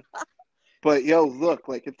 oh, man. But yo, look,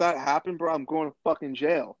 like if that happened, bro, I'm going to fucking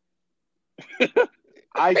jail.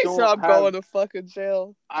 I don't So I'm have. going to fucking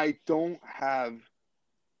jail. I don't have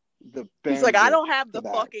the. He's like, I bandwidth don't have for the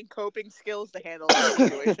that. fucking coping skills to handle that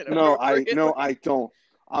situation. No, appropriately. I don't.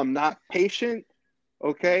 I'm not patient.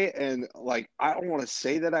 Okay, and like I don't want to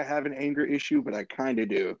say that I have an anger issue, but I kind of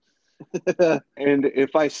do. And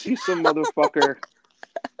if I see some motherfucker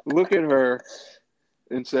look at her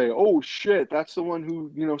and say, "Oh shit, that's the one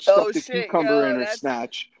who stuffed a cucumber in her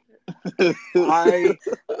snatch," I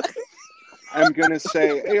am gonna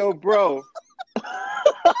say, "Hey, yo, bro,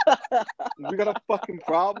 we got a fucking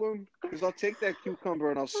problem? Because I'll take that cucumber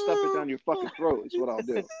and I'll stuff it down your fucking throat. Is what I'll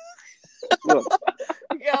do." Look,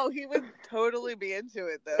 Yo, he would totally be into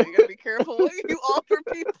it though. You gotta be careful what you offer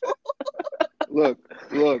people. look,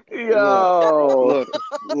 Yo.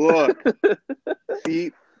 look.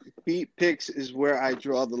 Feet pics is where I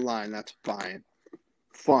draw the line. That's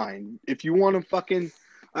fine. If you want to fucking,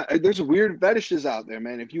 there's weird fetishes out there,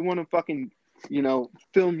 man. If you want to fucking,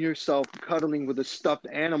 film yourself cuddling with a stuffed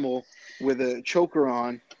animal with a choker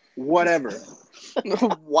on, whatever.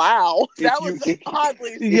 Wow, that was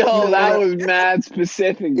oddly. That was mad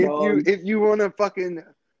specific, dog. If you want to fucking,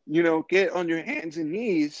 get on your hands and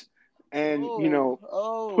knees and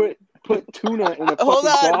put tuna in a fucking Hold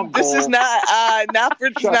on, dog this bowl. is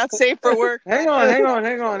not safe for work. Hang on.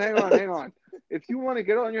 If you want to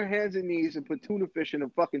get on your hands and knees and put tuna fish in a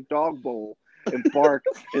fucking dog bowl and bark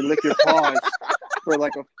and lick your paws for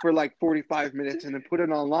like 45 minutes and then put it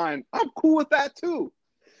online, I'm cool with that too.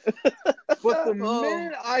 But the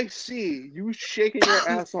minute I see you shaking your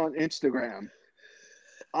ass on Instagram,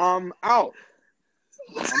 I'm out.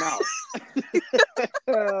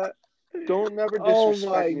 Don't never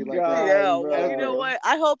disrespect me like that. Yeah, well, you know what?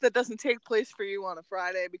 I hope that doesn't take place for you on a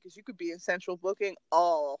Friday because you could be in central booking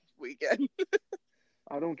all weekend.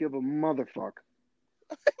 I don't give a motherfuck.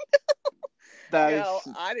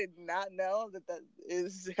 I did not know that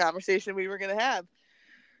is the conversation we were going to have.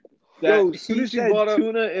 Yo, as soon as you brought up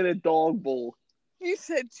tuna in a dog bowl. You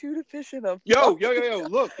said tuna fish in a Yo,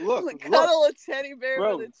 look. Cuddle a teddy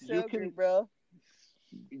bear with a choker, bro.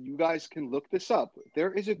 You guys can look this up.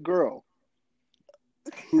 There is a girl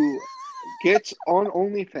who gets on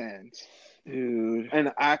OnlyFans, dude,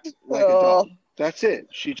 and acts like a dog. That's it.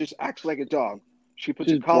 She just acts like a dog. She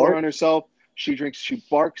puts a collar on herself. She drinks. She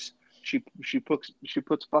barks. She puts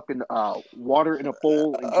fucking water in a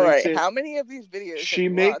bowl and drinks it. How many of these videos? She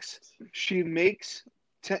makes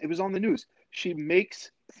 10. It was on the news. She makes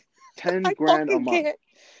 10 grand a month.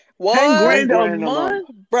 What? 10 grand a month?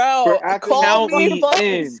 Bro, call me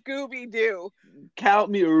fucking Scooby-Doo. Count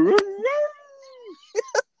me.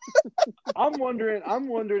 I'm wondering,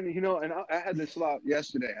 and I had this thought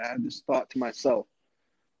yesterday. I had this thought to myself.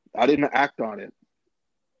 I didn't act on it,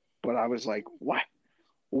 but I was like,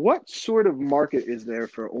 what sort of market is there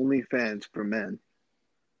for OnlyFans for men?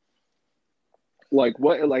 Like,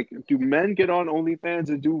 do men get on OnlyFans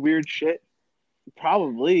and do weird shit?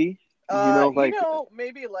 Probably.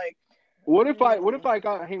 Maybe like. What if I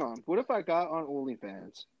got on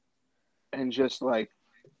OnlyFans and just like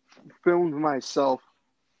filmed myself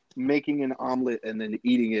making an omelet and then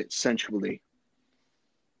eating it sensually?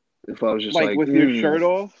 If I was just like with your shirt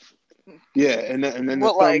off? Yeah, and then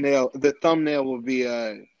the thumbnail will be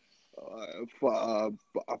a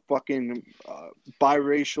fucking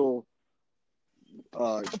biracial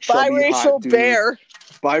chubby Biracial hot dude, bear.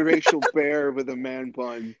 biracial bear with a man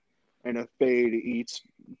bun and a fade eats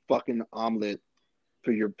fucking omelet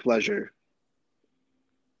for your pleasure.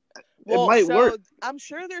 Well, might work. I'm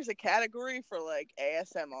sure there's a category for like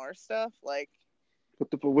ASMR stuff. Like,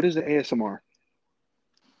 What is the ASMR?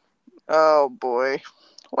 oh boy.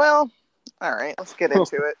 Well, all right, let's get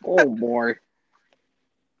into it. Oh boy.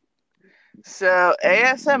 So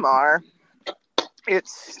ASMR, it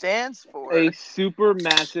stands for A super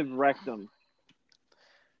massive rectum.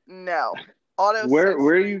 no Where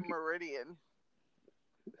autosensory you meridian.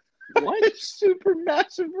 what? Super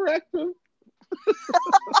massive rectum.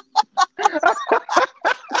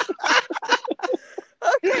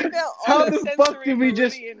 Okay, now How the fuck autosensory did we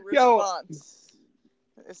just meridian yo? response.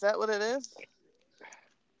 Is that what it is?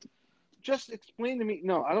 Just explain to me.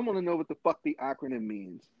 No, I don't want to know what the fuck the acronym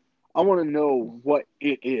means. I want to know what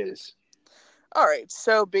it is. All right,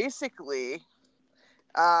 so basically,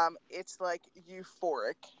 it's like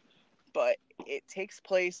euphoric, but it takes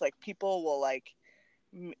place like people will like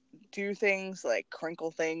do things like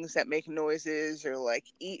crinkle things that make noises or like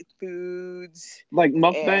eat foods Like and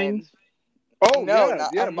mukbangs? Oh no, yeah,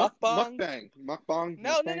 not yeah, a mukbang. mukbang.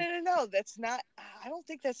 No. That's not. I don't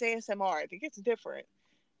think that's ASMR. I think it's different.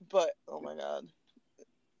 But oh my god,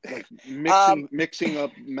 Like mixing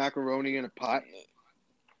up macaroni in a pot.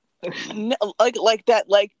 no, like that,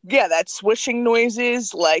 like yeah, that swishing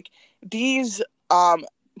noises. Like these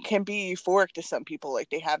can be euphoric to some people. Like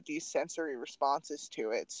they have these sensory responses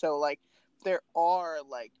to it. So like there are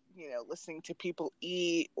like listening to people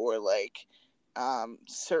eat or like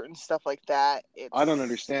certain stuff like that. I don't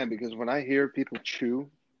understand because when I hear people chew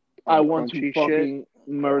I on want to crunchy fucking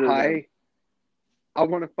murder them. I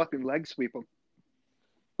want to fucking leg sweep them.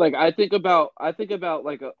 Like I think about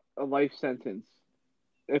like a life sentence.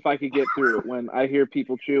 If I could get through it when I hear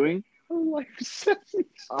people chewing, A life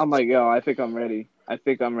sentence. I'm like, yo, I think I'm ready. If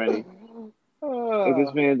this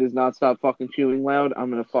Uh, man does not stop fucking chewing loud, I'm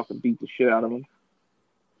gonna fucking beat the shit out of him.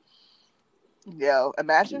 Yo,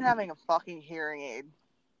 imagine having a fucking hearing aid.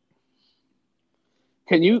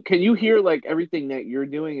 Can you hear like everything that you're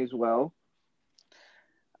doing as well?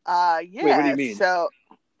 Yeah. Wait, what do you mean? So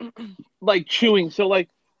Like chewing. So like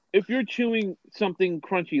if you're chewing something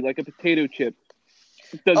crunchy like a potato chip,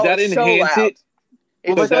 does that it's so enhance loud. it?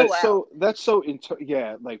 It's well, so that's loud.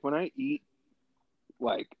 yeah. Like when I eat,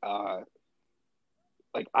 like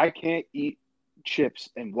I can't eat chips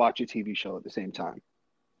and watch a TV show at the same time.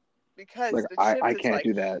 Because Like the chips, I it's can't like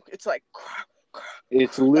do that. it's like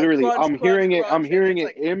It's like literally crunch, I'm crunch, hearing it. I'm crunch, and hearing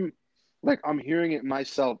it's it in like I'm hearing it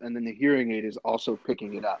myself, and then the hearing aid is also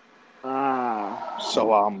picking it up. Ah.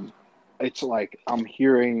 So it's like I'm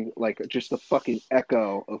hearing like just a fucking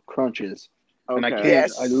echo of crunches, and I Okay. can't.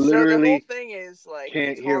 yes. I So the whole literally thing is like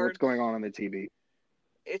can't it's hear what's hard. going on the TV.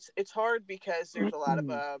 It's hard because there's a lot of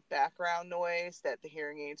background noise that the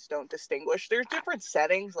hearing aids don't distinguish. There's different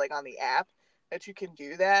settings like on the app that you can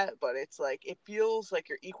do that, but it's like it feels like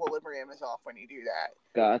your equilibrium is off when you do that.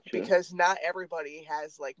 Gotcha. Because not everybody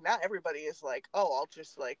is like, oh, I'll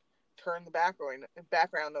just like turn the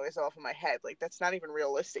background noise off in my head. Like that's not even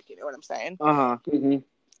realistic. You know what I'm saying? Uh-huh.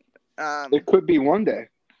 Mm-hmm. It could be one day.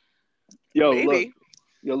 Maybe.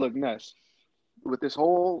 Look, Ness, with this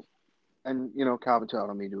whole, and Calvin, I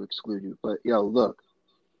don't mean to exclude you, but look,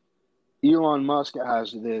 Elon Musk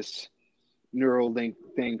has this Neuralink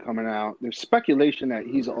thing coming out. There's speculation that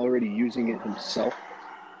he's already using it himself.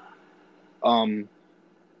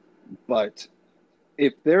 But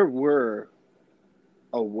if there were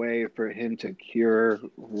a way for him to cure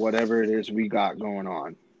whatever it is we got going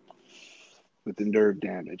on with the nerve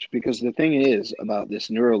damage, because the thing is about this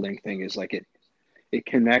Neuralink thing is like it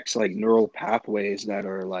connects like neural pathways that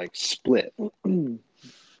are like split.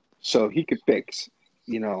 So he could fix,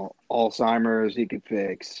 Alzheimer's, he could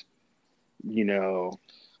fix,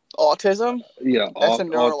 autism. That's a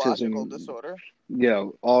neurological autism disorder.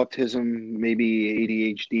 Autism, maybe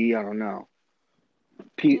ADHD. I don't know.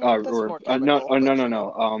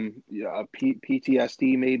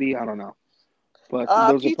 PTSD, maybe. I don't know. But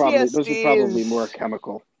those are probably more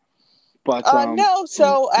chemical. But no.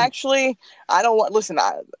 So actually, I don't want. Listen,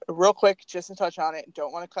 real quick, just to touch on it.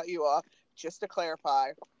 Don't want to cut you off. Just to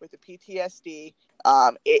clarify, with the PTSD,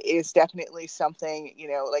 it is definitely something,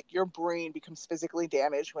 like your brain becomes physically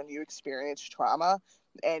damaged when you experience trauma,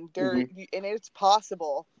 and and it's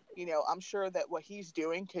possible, I'm sure that what he's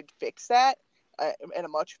doing could fix that at a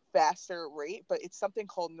much faster rate, but it's something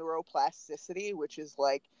called neuroplasticity, which is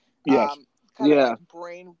like, yes. kind of Yeah. like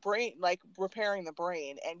brain, like repairing the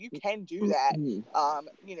brain, and you can do that,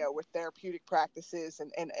 you know, with therapeutic practices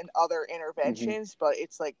and other interventions, but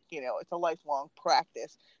it's like, you know, it's a lifelong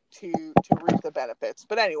practice to reap the benefits.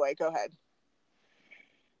 But anyway, go ahead.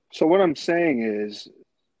 So what I'm saying is,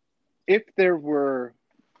 if there were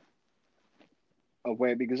a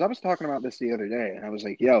way, because I was talking about this the other day, and I was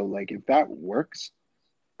like, yo, like, if that works,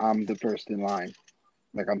 I'm the first in line.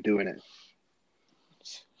 Like, I'm doing it.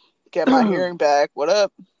 Get my hearing back. What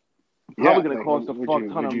up? Probably gonna like, cost a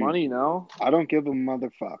fuck ton of money, no? I don't give a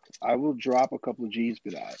motherfuck. I will drop a couple of G's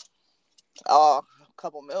for that. Oh, a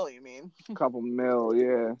couple mil, you mean? A couple mil,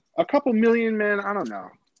 yeah. A couple million, man, I don't know.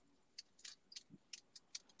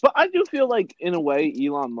 But I do feel like, in a way,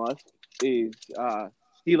 Elon Musk is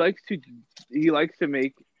he likes to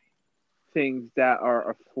make things that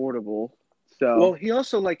are affordable. So Well, he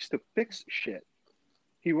also likes to fix shit.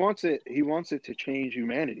 He wants it to change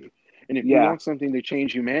humanity. And if you want something to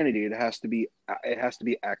change humanity, it has to be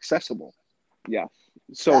accessible. Yeah.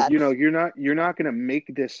 So, you know, you're not going to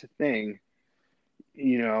make this thing,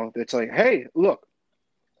 you know, that's like, hey, look,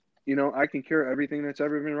 you know, I can cure everything that's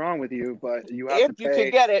ever been wrong with you, but you have to pay. If you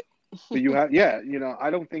can get it. But you have, you know,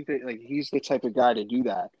 I don't think that, like, he's the type of guy to do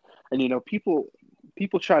that. And, you know, people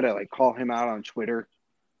try to, like, call him out on Twitter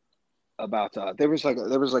about, there was like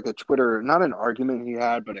a Twitter, not an argument he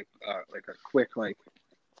had, but like a quick, like,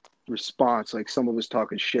 response. Like, someone was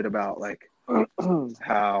talking shit about, like,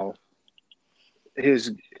 how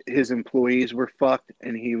his employees were fucked,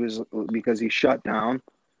 and he was, because he shut down,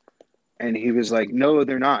 and he was like, no,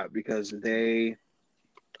 they're not, because they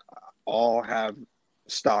all have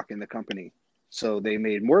stock in the company, so they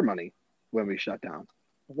made more money when we shut down.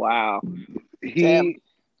 Wow. He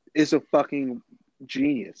is a fucking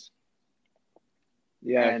genius.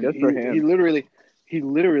 Yeah, and good for him. He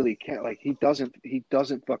literally can't, like, he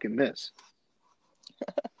doesn't fucking miss.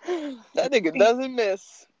 That nigga doesn't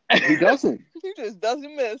miss. He doesn't. He just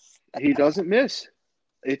doesn't miss. He doesn't miss.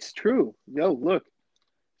 It's true. Yo, look,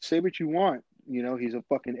 say what you want. You know, he's a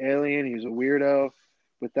fucking alien. He's a weirdo.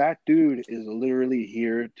 But that dude is literally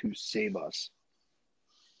here to save us.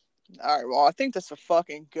 All right, well, I think that's a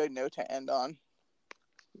fucking good note to end on.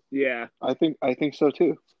 Yeah. I think so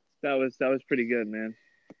too. That was pretty good, man.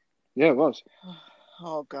 Yeah, it was.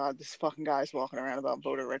 Oh, God, this fucking guy's walking around about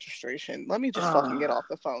voter registration. Let me just fucking get off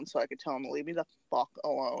the phone so I could tell him to leave me the fuck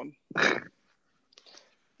alone. Okay.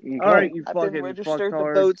 All right, you I've fucking been registered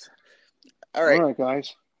fucktards. the votes. All right. All right,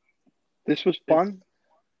 guys. This was fun.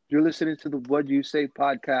 You're listening to the What You Say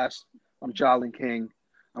podcast. I'm Jolin King.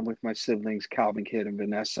 I'm with my siblings, Calvin Kidd and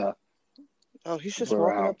Vanessa. Oh, he's just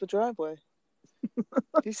walking up the driveway.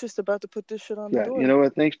 He's just about to put this shit on the door. You know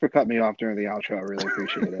what? Thanks for cutting me off during the outro. I really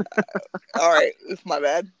appreciate it. All right. It's my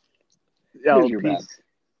bad. Yo, Your bad.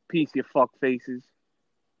 Peace, you fuck faces.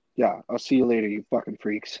 Yeah, I'll see you later, you fucking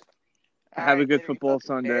freaks. Have a good football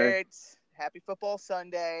Sunday. Nerds. Happy football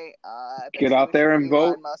Sunday. Get out there and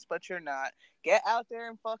vote. Musk, but you're not. Get out there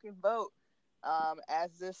and fucking vote.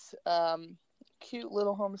 As this cute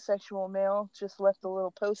little homosexual male just left a little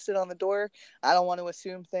post-it on the door. I don't want to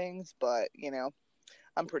assume things, but, you know,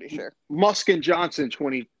 I'm pretty sure. Musk and Johnson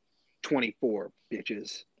 2024,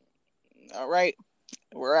 bitches. All right.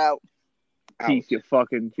 We're out. Peace, you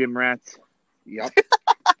fucking gym rats. Yep.